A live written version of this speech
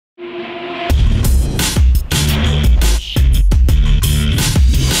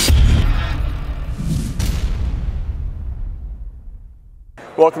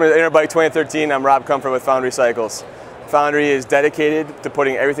Welcome to the Interbike 2013. I'm Rob Comfort with Foundry Cycles. Foundry is dedicated to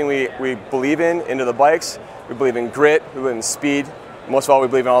putting everything we believe in into the bikes. We believe in grit, we believe in speed, most of all we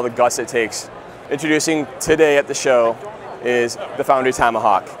believe in all the guts it takes. Introducing today at the show is the Foundry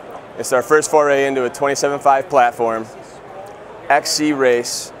Tomahawk. It's our first foray into a 27.5 platform, XC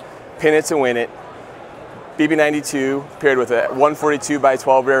race, pin it to win it, BB92 paired with a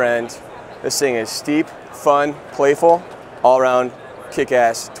 142x12 rear end. This thing is steep, fun, playful, all around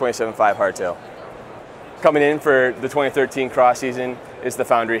kick-ass 27.5 hardtail. Coming in for the 2013 cross season is the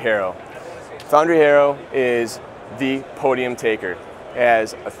Foundry Harrow. Foundry Harrow is the podium taker. It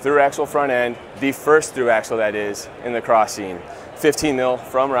has a through axle front end, the first through axle that is in the cross scene. 15 mil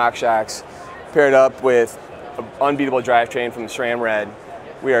from RockShox, paired up with an unbeatable drivetrain from the SRAM Red.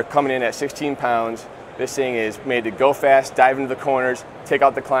 We are coming in at 16 pounds. This thing is made to go fast, dive into the corners, take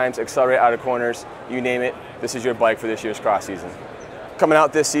out the climbs, accelerate out of corners, you name it. This is your bike for this year's cross season. Coming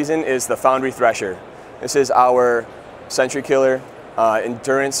out this season is the Foundry Thresher. This is our Century Killer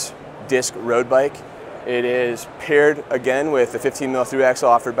endurance disc road bike. It is paired again with the 15 mil through axle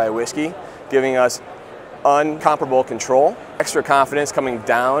offered by Whiskey, giving us uncomparable control, extra confidence coming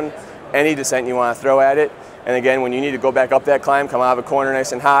down any descent you want to throw at it. And again, when you need to go back up that climb, come out of a corner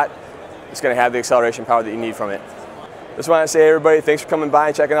nice and hot, it's going to have the acceleration power that you need from it. Just want to say, everybody, thanks for coming by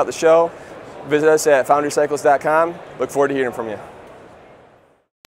and checking out the show. Visit us at foundrycycles.com. Look forward to hearing from you.